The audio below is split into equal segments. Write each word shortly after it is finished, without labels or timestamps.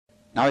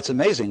Now, it's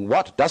amazing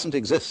what doesn't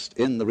exist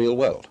in the real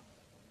world.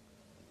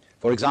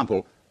 For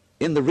example,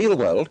 in the real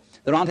world,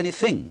 there aren't any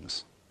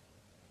things,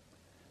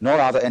 nor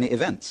are there any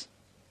events.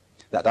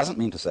 That doesn't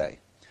mean to say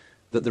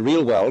that the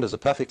real world is a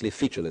perfectly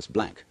featureless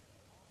blank.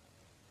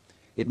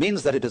 It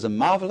means that it is a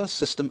marvelous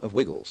system of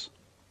wiggles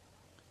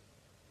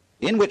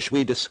in which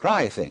we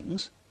descry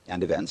things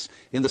and events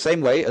in the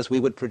same way as we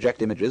would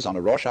project images on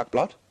a Rorschach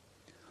blot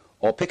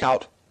or pick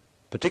out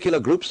particular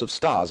groups of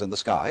stars in the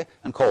sky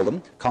and call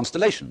them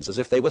constellations, as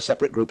if they were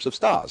separate groups of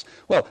stars.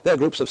 Well, they're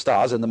groups of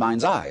stars in the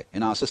mind's eye,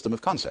 in our system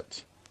of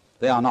concepts.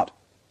 They are not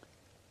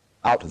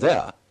out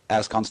there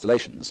as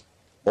constellations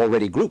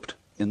already grouped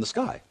in the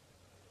sky.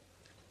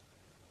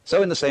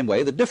 So in the same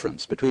way, the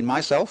difference between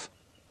myself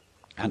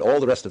and all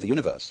the rest of the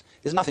universe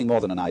is nothing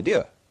more than an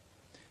idea.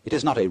 It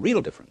is not a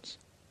real difference.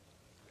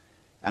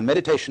 And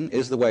meditation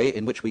is the way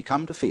in which we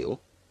come to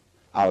feel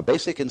our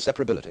basic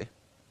inseparability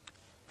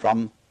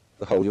from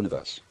the whole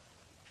universe.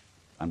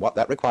 And what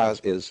that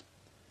requires is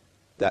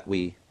that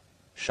we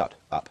shut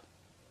up.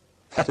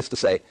 That is to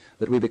say,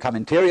 that we become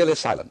interiorly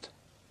silent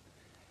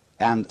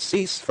and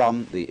cease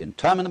from the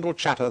interminable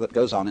chatter that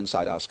goes on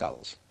inside our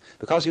skulls.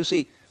 Because, you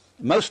see,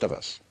 most of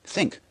us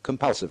think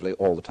compulsively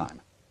all the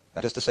time.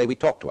 That is to say, we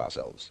talk to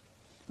ourselves.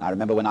 And I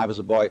remember when I was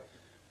a boy,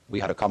 we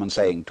had a common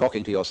saying,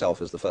 talking to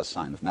yourself is the first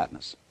sign of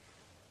madness.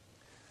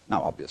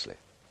 Now, obviously,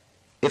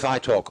 if I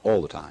talk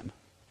all the time,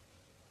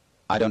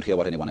 I don't hear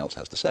what anyone else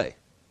has to say.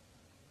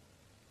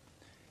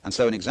 And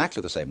so in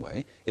exactly the same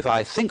way, if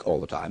I think all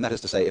the time, that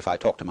is to say, if I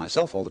talk to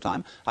myself all the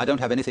time, I don't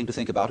have anything to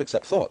think about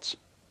except thoughts.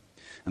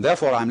 And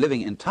therefore I'm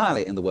living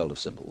entirely in the world of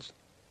symbols,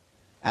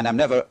 and I'm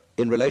never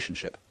in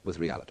relationship with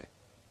reality.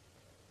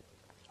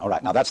 All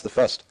right, now that's the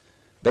first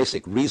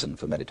basic reason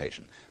for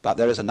meditation. But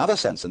there is another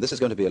sense, and this is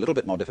going to be a little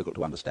bit more difficult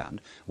to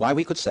understand, why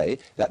we could say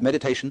that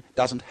meditation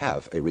doesn't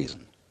have a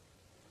reason,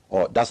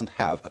 or doesn't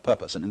have a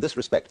purpose. And in this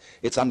respect,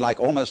 it's unlike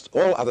almost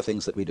all other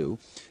things that we do,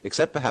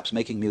 except perhaps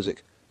making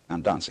music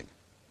and dancing.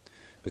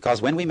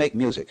 Because when we make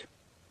music,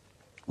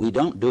 we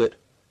don't do it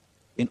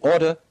in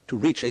order to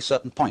reach a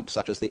certain point,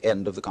 such as the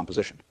end of the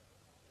composition.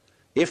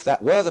 If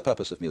that were the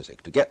purpose of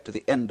music, to get to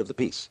the end of the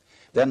piece,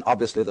 then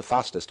obviously the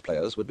fastest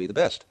players would be the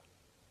best.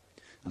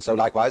 And so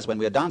likewise, when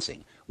we are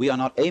dancing, we are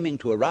not aiming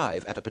to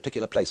arrive at a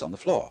particular place on the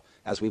floor,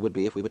 as we would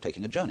be if we were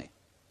taking a journey.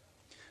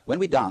 When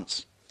we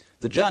dance,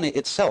 the journey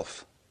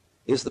itself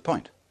is the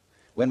point.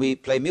 When we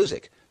play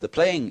music, the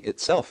playing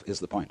itself is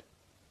the point.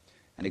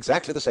 And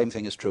exactly the same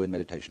thing is true in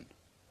meditation.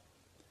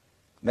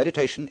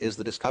 Meditation is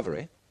the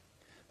discovery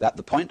that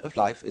the point of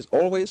life is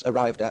always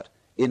arrived at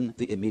in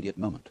the immediate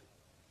moment.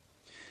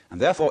 And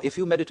therefore, if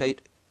you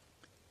meditate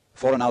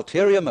for an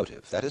ulterior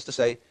motive, that is to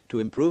say, to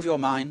improve your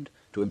mind,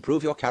 to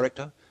improve your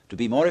character, to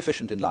be more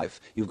efficient in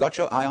life, you've got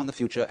your eye on the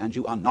future and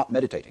you are not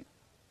meditating.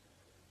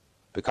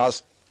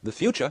 Because the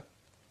future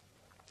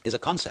is a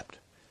concept.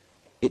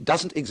 It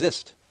doesn't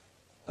exist.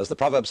 As the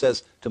proverb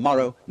says,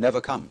 tomorrow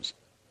never comes.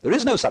 There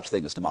is no such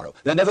thing as tomorrow.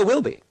 There never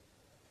will be,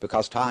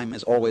 because time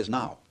is always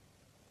now.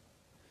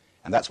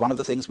 And that's one of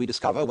the things we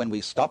discover when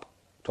we stop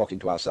talking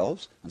to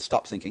ourselves and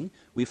stop thinking.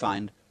 We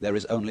find there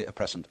is only a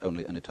present,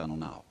 only an eternal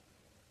now.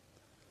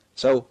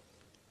 So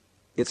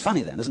it's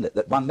funny then, isn't it,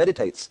 that one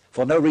meditates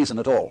for no reason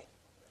at all,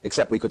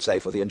 except we could say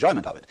for the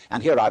enjoyment of it.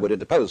 And here I would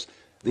interpose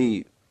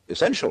the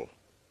essential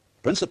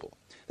principle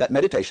that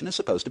meditation is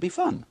supposed to be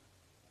fun.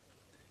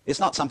 It's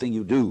not something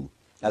you do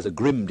as a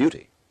grim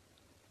duty.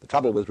 The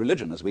trouble with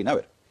religion, as we know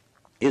it,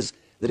 is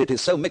that it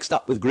is so mixed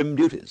up with grim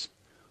duties.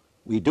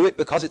 We do it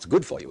because it's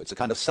good for you. It's a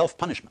kind of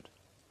self-punishment.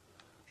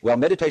 Well,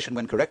 meditation,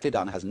 when correctly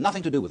done, has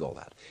nothing to do with all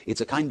that.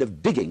 It's a kind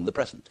of digging the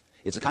present.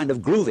 It's a kind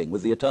of grooving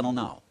with the eternal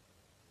now.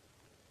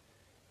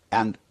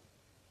 And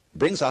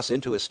brings us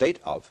into a state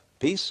of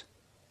peace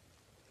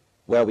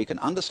where we can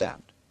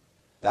understand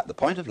that the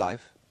point of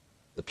life,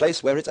 the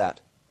place where it's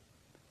at,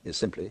 is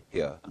simply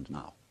here and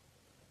now.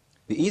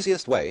 The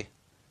easiest way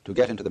to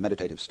get into the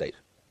meditative state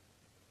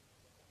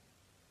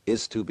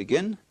is to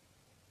begin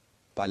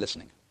by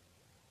listening.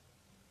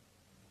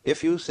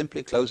 If you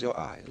simply close your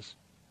eyes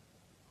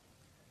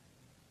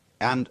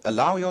and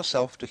allow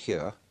yourself to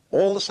hear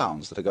all the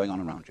sounds that are going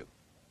on around you,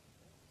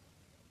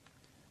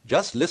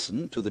 just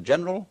listen to the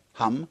general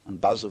hum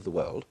and buzz of the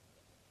world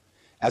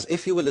as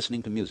if you were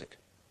listening to music.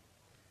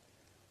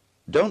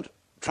 Don't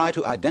try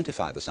to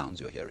identify the sounds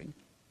you're hearing.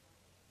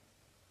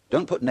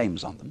 Don't put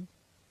names on them.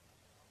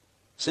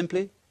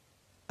 Simply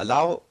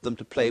allow them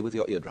to play with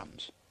your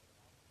eardrums.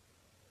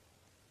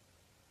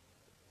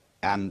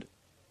 And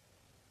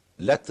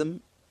let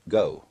them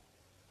go.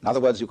 In other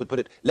words, you could put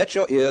it, let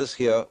your ears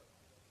hear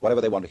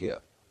whatever they want to hear.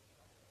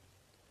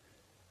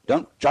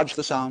 Don't judge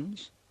the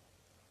sounds.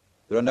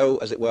 There are no,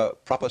 as it were,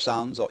 proper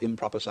sounds or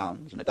improper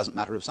sounds, and it doesn't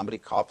matter if somebody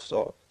coughs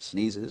or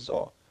sneezes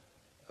or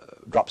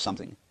drops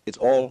something. It's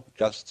all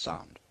just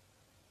sound.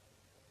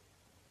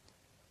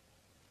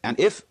 And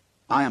if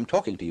I am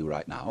talking to you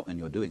right now and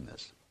you're doing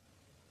this,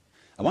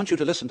 I want you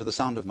to listen to the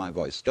sound of my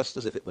voice just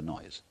as if it were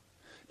noise.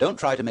 Don't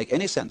try to make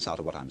any sense out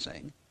of what I'm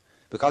saying,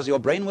 because your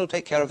brain will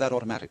take care of that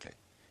automatically.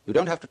 You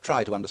don't have to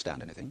try to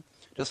understand anything.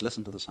 just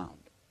listen to the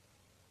sound.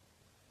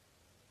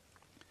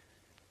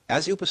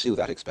 As you pursue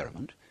that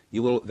experiment,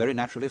 you will very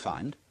naturally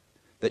find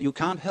that you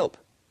can't help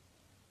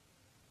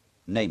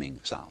naming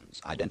sounds,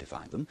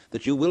 identifying them,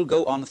 that you will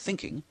go on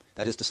thinking,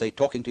 that is to say,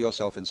 talking to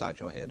yourself inside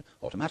your head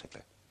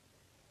automatically.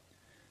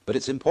 But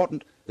it's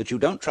important that you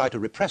don't try to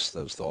repress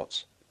those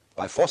thoughts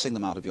by forcing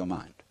them out of your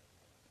mind,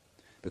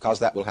 because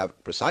that will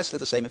have precisely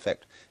the same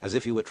effect as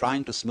if you were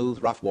trying to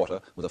smooth rough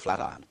water with a flat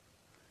iron.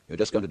 You're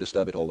just going to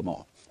disturb it all the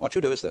more. What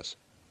you do is this.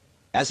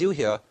 As you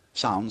hear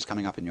sounds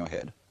coming up in your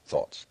head,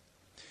 thoughts,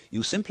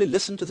 you simply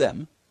listen to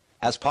them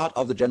as part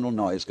of the general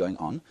noise going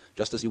on,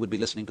 just as you would be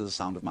listening to the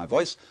sound of my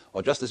voice,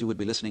 or just as you would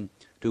be listening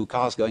to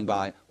cars going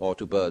by or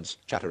to birds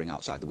chattering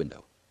outside the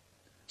window.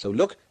 So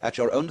look at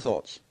your own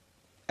thoughts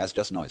as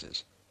just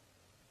noises.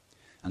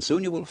 And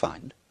soon you will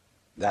find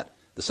that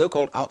the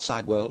so-called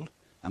outside world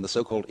and the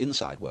so-called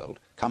inside world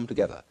come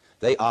together.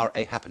 They are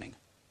a happening.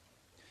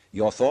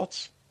 Your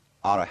thoughts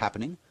are a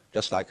happening,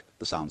 just like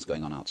the sounds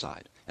going on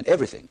outside. And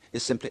everything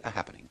is simply a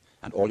happening,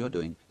 and all you're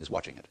doing is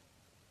watching it.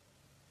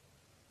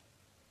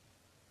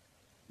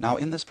 Now,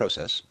 in this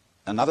process,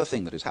 another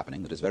thing that is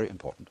happening that is very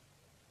important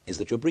is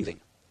that you're breathing.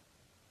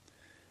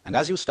 And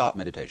as you start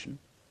meditation,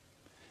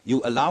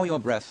 you allow your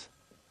breath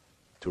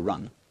to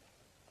run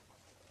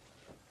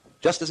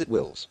just as it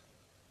wills.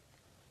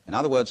 In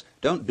other words,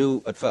 don't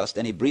do at first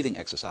any breathing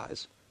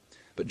exercise,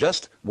 but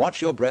just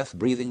watch your breath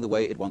breathing the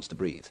way it wants to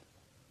breathe.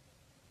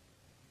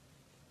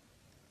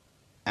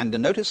 And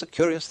notice a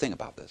curious thing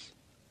about this.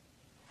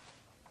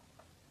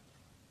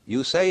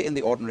 You say in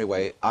the ordinary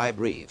way, I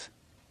breathe,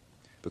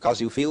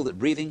 because you feel that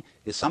breathing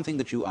is something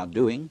that you are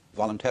doing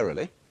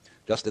voluntarily,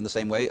 just in the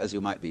same way as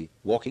you might be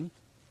walking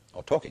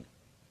or talking.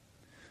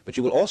 But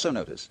you will also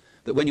notice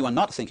that when you are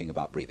not thinking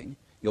about breathing,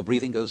 your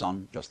breathing goes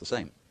on just the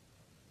same.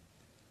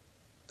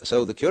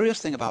 So the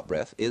curious thing about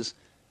breath is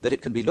that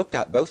it can be looked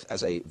at both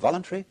as a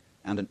voluntary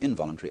and an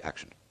involuntary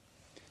action.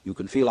 You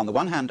can feel on the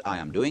one hand, I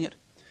am doing it,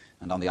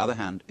 and on the other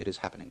hand, it is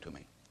happening to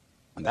me.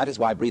 And that is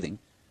why breathing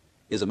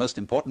is a most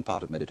important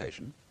part of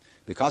meditation,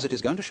 because it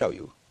is going to show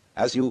you,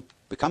 as you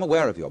become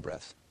aware of your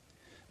breath,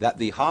 that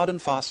the hard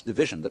and fast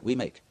division that we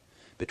make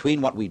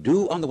between what we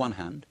do on the one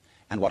hand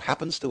and what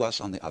happens to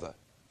us on the other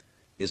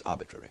is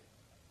arbitrary.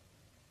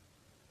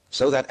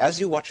 So that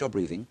as you watch your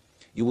breathing,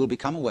 you will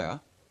become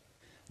aware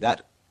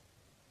that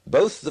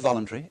both the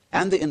voluntary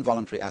and the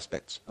involuntary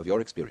aspects of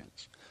your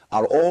experience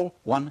are all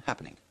one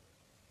happening.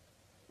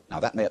 Now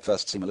that may at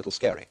first seem a little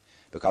scary,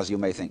 because you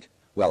may think,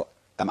 well,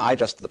 am I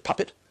just the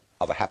puppet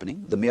of a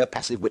happening, the mere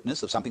passive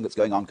witness of something that's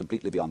going on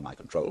completely beyond my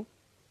control?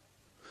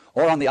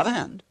 Or on the other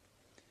hand,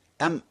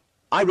 am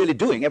I really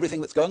doing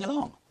everything that's going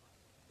along?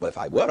 Well, if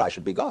I were, I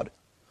should be God.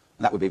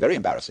 And that would be very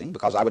embarrassing,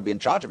 because I would be in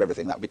charge of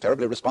everything. That would be a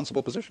terribly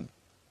responsible position.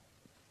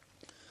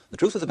 The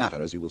truth of the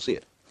matter, as you will see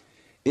it,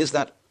 is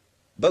that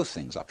both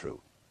things are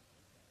true.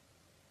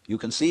 You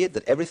can see it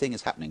that everything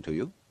is happening to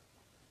you,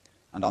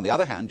 and on the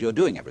other hand, you're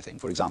doing everything.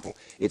 For example,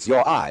 it's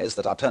your eyes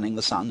that are turning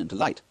the sun into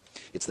light.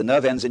 It's the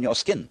nerve ends in your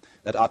skin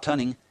that are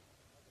turning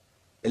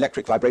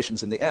electric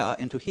vibrations in the air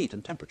into heat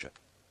and temperature.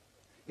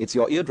 It's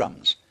your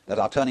eardrums that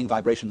are turning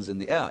vibrations in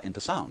the air into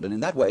sound, and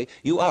in that way,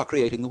 you are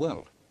creating the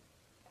world.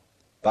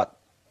 But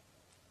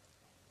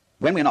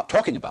when we're not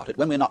talking about it,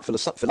 when we're not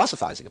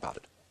philosophizing about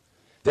it,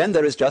 then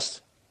there is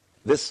just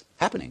this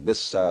happening,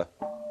 this, and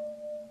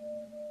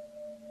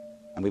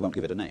we won't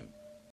give it a name.